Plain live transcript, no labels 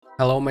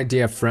Hello, my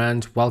dear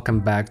friend.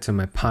 Welcome back to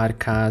my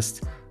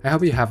podcast. I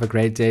hope you have a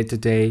great day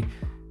today.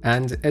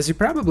 And as you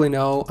probably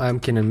know, I'm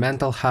keen on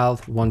mental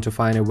health, want to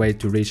find a way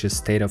to reach a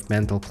state of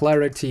mental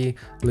clarity,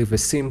 live a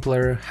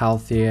simpler,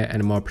 healthier,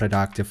 and more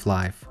productive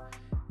life.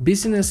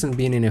 Busyness and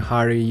being in a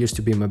hurry used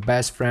to be my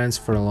best friends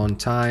for a long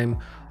time.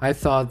 I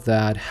thought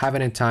that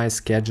having a tight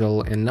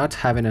schedule and not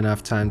having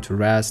enough time to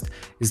rest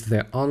is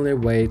the only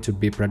way to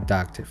be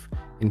productive.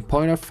 In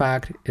point of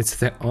fact, it's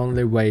the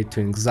only way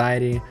to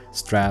anxiety,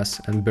 stress,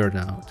 and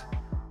burnout.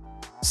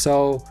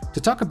 So,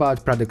 to talk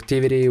about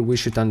productivity, we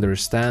should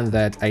understand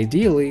that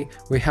ideally,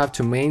 we have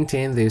to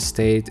maintain this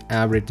state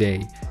every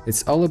day.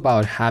 It's all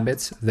about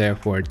habits,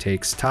 therefore it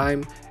takes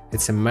time.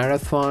 It's a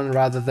marathon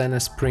rather than a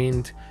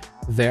sprint.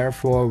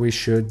 Therefore, we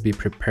should be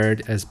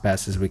prepared as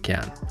best as we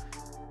can.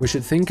 We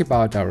should think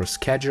about our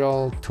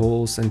schedule,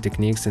 tools, and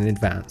techniques in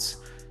advance.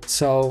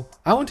 So,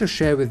 I want to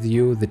share with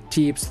you the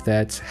tips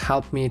that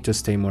help me to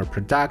stay more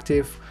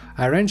productive.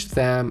 I arranged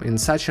them in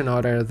such an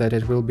order that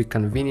it will be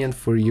convenient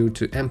for you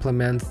to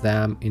implement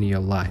them in your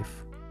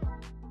life.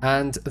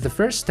 And the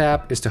first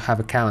step is to have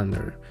a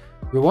calendar.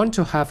 We want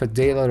to have a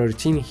daily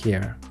routine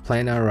here,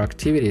 plan our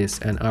activities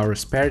and our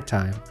spare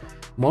time.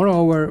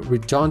 Moreover, we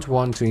don't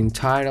want to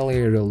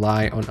entirely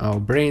rely on our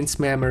brain's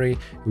memory,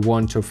 we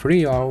want to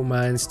free our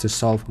minds to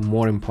solve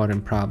more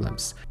important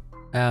problems.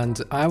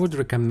 And I would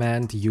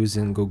recommend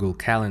using Google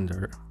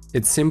Calendar.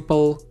 It's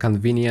simple,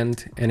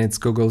 convenient, and it's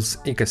Google's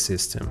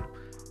ecosystem.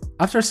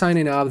 After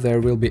signing up,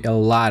 there will be a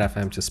lot of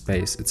empty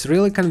space. It's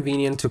really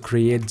convenient to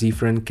create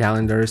different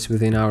calendars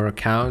within our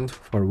account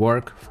for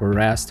work, for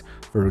rest,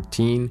 for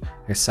routine,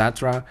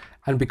 etc.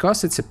 And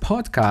because it's a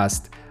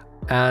podcast,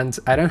 and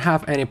I don't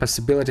have any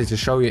possibility to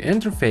show you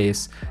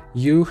interface,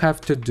 you have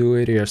to do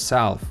it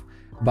yourself.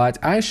 But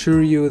I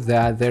assure you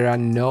that there are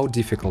no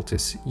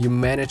difficulties, you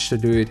manage to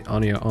do it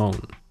on your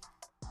own.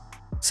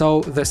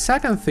 So the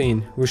second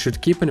thing we should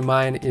keep in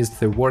mind is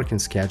the working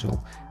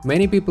schedule.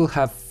 Many people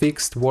have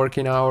fixed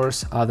working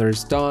hours,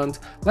 others don't.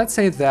 Let's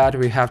say that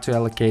we have to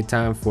allocate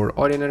time for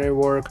ordinary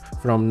work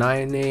from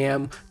 9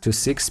 a.m. to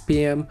 6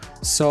 p.m.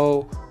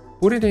 So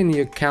put it in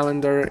your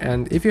calendar,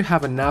 and if you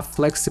have enough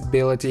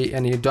flexibility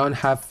and you don't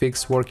have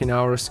fixed working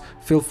hours,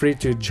 feel free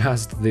to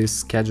adjust this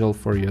schedule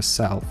for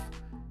yourself.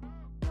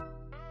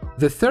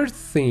 The third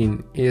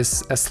thing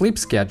is a sleep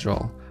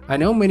schedule. I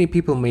know many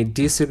people may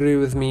disagree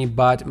with me,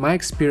 but my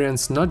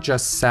experience not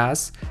just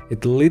says,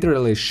 it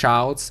literally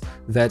shouts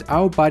that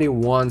our body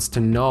wants to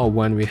know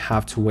when we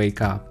have to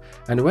wake up.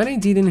 And when I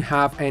didn't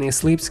have any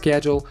sleep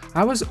schedule,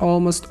 I was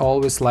almost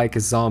always like a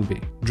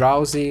zombie,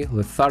 drowsy,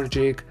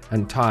 lethargic,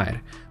 and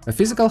tired. My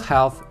physical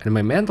health and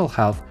my mental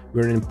health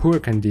were in poor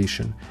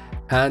condition.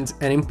 And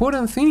an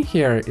important thing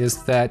here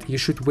is that you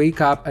should wake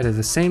up at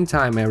the same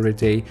time every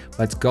day,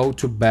 but go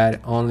to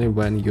bed only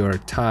when you're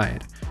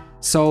tired.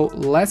 So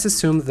let's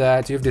assume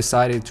that you've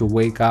decided to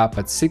wake up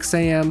at 6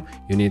 a.m.,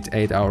 you need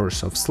 8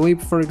 hours of sleep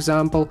for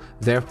example,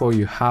 therefore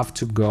you have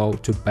to go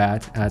to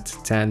bed at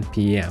 10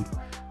 p.m.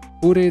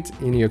 Put it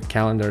in your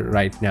calendar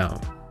right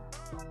now.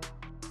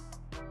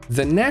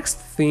 The next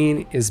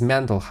thing is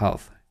mental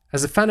health.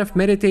 As a fan of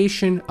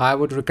meditation, I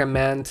would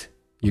recommend,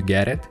 you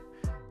get it,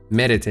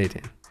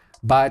 meditating.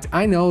 But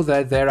I know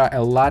that there are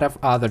a lot of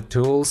other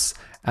tools,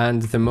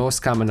 and the most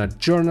common are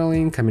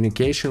journaling,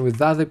 communication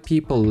with other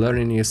people,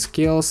 learning new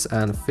skills,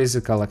 and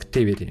physical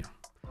activity.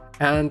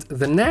 And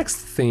the next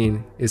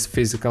thing is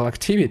physical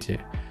activity.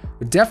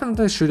 We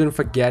definitely shouldn't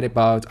forget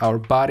about our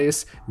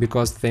bodies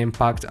because they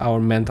impact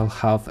our mental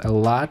health a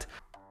lot.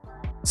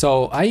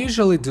 So I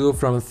usually do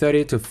from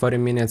 30 to 40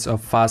 minutes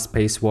of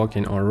fast-paced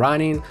walking or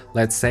running.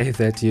 Let's say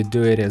that you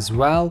do it as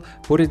well.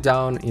 Put it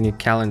down in your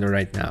calendar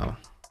right now.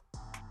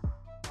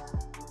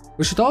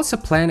 We should also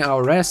plan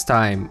our rest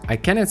time. I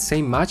cannot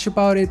say much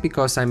about it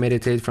because I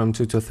meditate from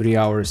 2 to 3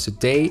 hours a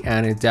day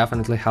and it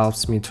definitely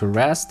helps me to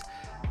rest.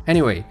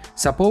 Anyway,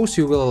 suppose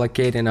you will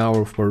allocate an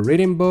hour for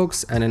reading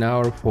books and an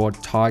hour for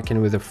talking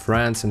with your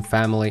friends and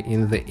family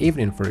in the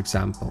evening, for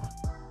example.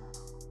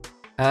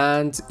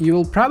 And you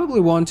will probably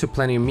want to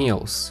plan your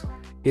meals.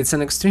 It's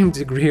an extreme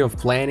degree of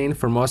planning.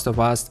 For most of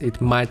us,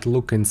 it might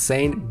look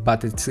insane,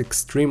 but it's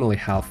extremely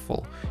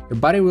helpful. Your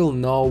body will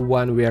know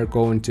when we are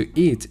going to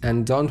eat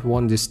and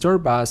won't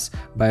disturb us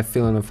by a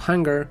feeling of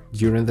hunger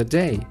during the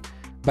day.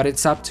 But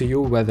it's up to you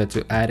whether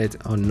to add it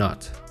or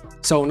not.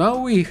 So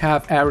now we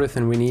have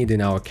everything we need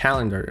in our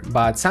calendar,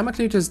 but some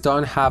activities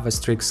don't have a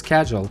strict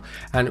schedule.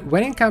 And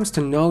when it comes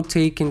to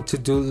note-taking,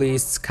 to-do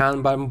lists,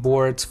 Kanban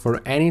boards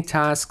for any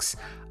tasks,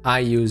 I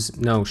use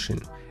Notion.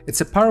 It's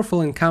a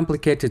powerful and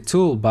complicated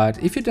tool,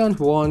 but if you don't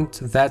want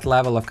that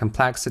level of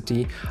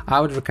complexity,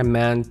 I would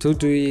recommend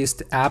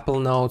Todoist, Apple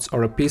Notes,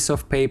 or a piece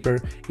of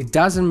paper. It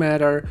doesn't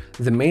matter.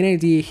 The main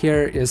idea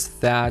here is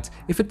that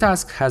if a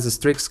task has a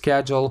strict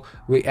schedule,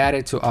 we add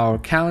it to our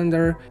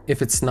calendar.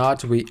 If it's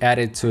not, we add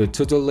it to a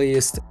to-do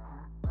list.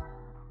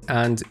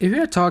 And if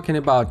you're talking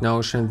about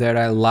Notion, there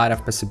are a lot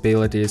of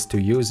possibilities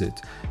to use it.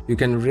 You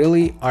can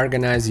really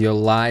organize your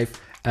life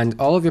and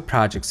all of your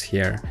projects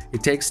here.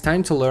 It takes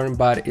time to learn,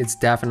 but it's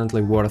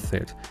definitely worth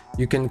it.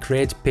 You can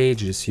create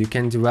pages, you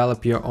can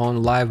develop your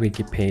own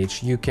LiveWiki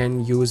page, you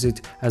can use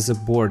it as a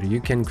board,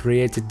 you can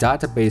create a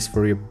database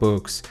for your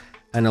books,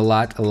 and a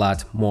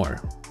lot more.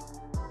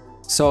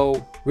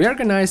 So we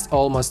organized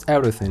almost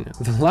everything.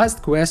 The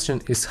last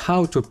question is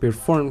how to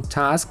perform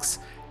tasks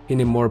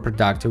in a more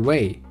productive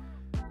way.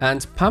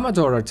 And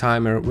Pomodoro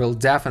timer will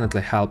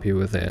definitely help you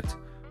with it.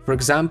 For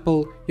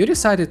example, you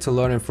decided to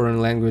learn a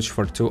foreign language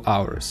for 2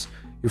 hours.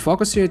 You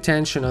focus your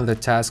attention on the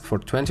task for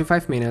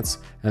 25 minutes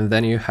and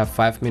then you have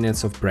 5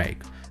 minutes of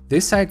break.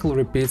 This cycle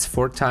repeats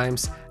 4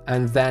 times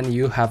and then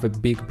you have a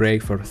big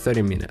break for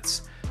 30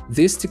 minutes.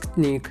 This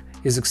technique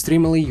is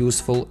extremely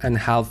useful and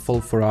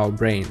helpful for our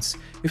brains.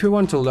 If you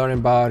want to learn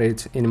about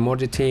it in more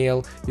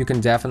detail, you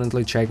can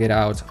definitely check it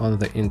out on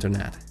the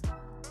internet.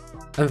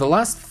 And the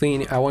last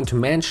thing I want to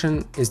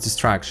mention is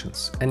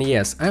distractions. And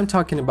yes, I'm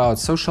talking about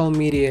social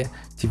media,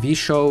 TV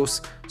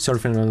shows,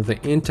 surfing on the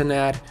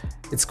internet.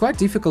 It's quite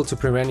difficult to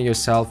prevent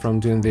yourself from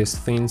doing these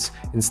things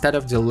instead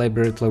of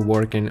deliberately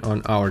working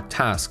on our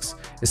tasks,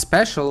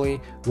 especially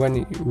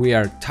when we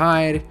are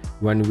tired,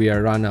 when we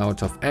are run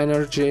out of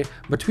energy,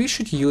 but we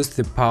should use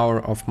the power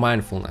of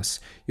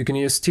mindfulness. You can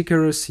use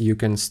stickers, you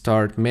can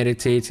start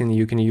meditating,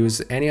 you can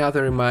use any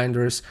other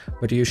reminders,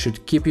 but you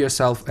should keep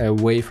yourself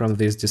away from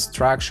these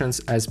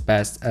distractions as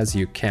best as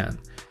you can.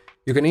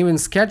 You can even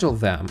schedule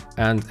them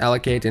and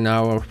allocate an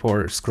hour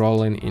for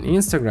scrolling in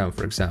Instagram,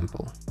 for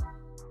example.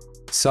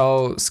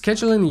 So,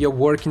 scheduling your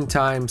working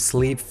time,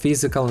 sleep,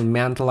 physical and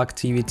mental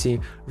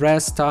activity,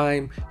 rest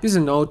time,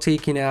 using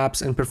note-taking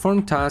apps and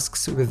perform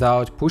tasks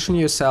without pushing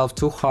yourself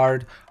too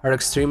hard are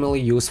extremely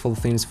useful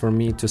things for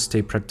me to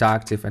stay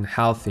productive and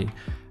healthy.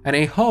 And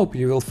I hope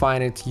you will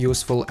find it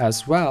useful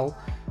as well.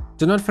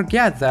 Do not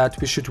forget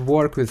that we should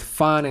work with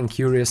fun and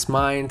curious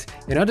mind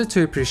in order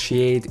to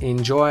appreciate and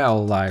enjoy our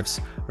lives,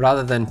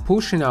 rather than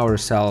pushing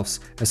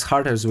ourselves as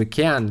hard as we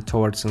can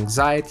towards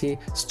anxiety,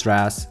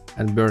 stress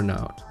and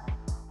burnout.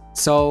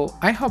 So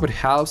I hope it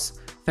helps.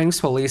 Thanks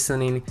for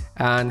listening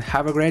and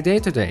have a great day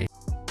today.